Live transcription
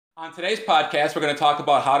On today's podcast, we're going to talk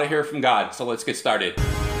about how to hear from God. So let's get started.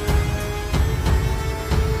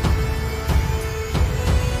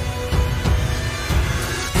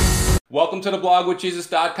 Welcome to the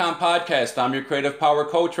blogwithjesus.com podcast. I'm your creative power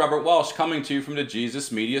coach, Robert Welsh, coming to you from the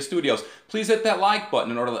Jesus Media Studios. Please hit that like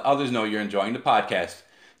button in order to let others know you're enjoying the podcast.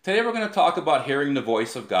 Today we're going to talk about hearing the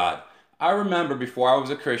voice of God. I remember before I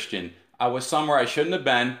was a Christian, I was somewhere I shouldn't have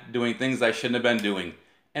been, doing things I shouldn't have been doing.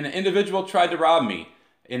 And an individual tried to rob me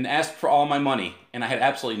and asked for all my money, and I had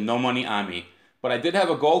absolutely no money on me. But I did have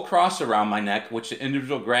a gold cross around my neck, which the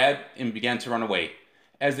individual grabbed and began to run away.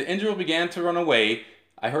 As the individual began to run away,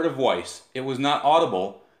 I heard a voice. It was not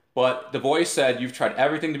audible, but the voice said, "You've tried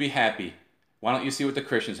everything to be happy. Why don't you see what the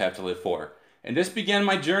Christians have to live for?" And this began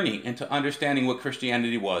my journey into understanding what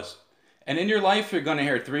Christianity was. And in your life, you're going to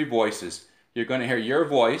hear three voices. You're going to hear your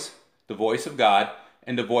voice, the voice of God,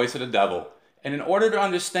 and the voice of the devil. And in order to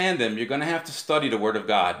understand them, you're going to have to study the Word of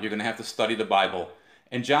God. You're going to have to study the Bible.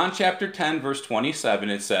 In John chapter 10, verse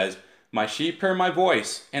 27, it says, "My sheep hear my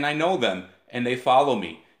voice, and I know them, and they follow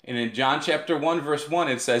me." And in John chapter 1, verse 1,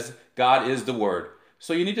 it says, "God is the Word."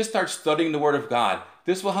 So you need to start studying the Word of God.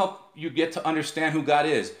 This will help you get to understand who God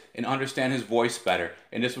is and understand His voice better.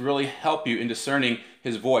 And this will really help you in discerning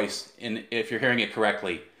His voice if you're hearing it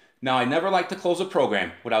correctly. Now, I never like to close a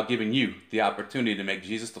program without giving you the opportunity to make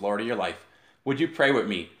Jesus the Lord of your life. Would you pray with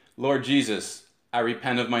me? Lord Jesus, I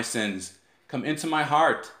repent of my sins. Come into my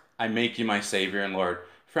heart. I make you my Savior and Lord.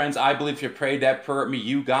 Friends, I believe if you prayed that prayer with me,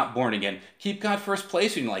 you got born again. Keep God first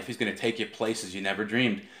place in your life. He's going to take you places you never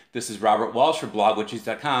dreamed. This is Robert Welsh for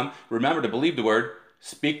blogwithjesus.com. Remember to believe the Word,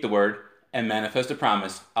 speak the Word, and manifest the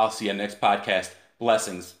promise. I'll see you next podcast.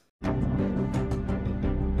 Blessings.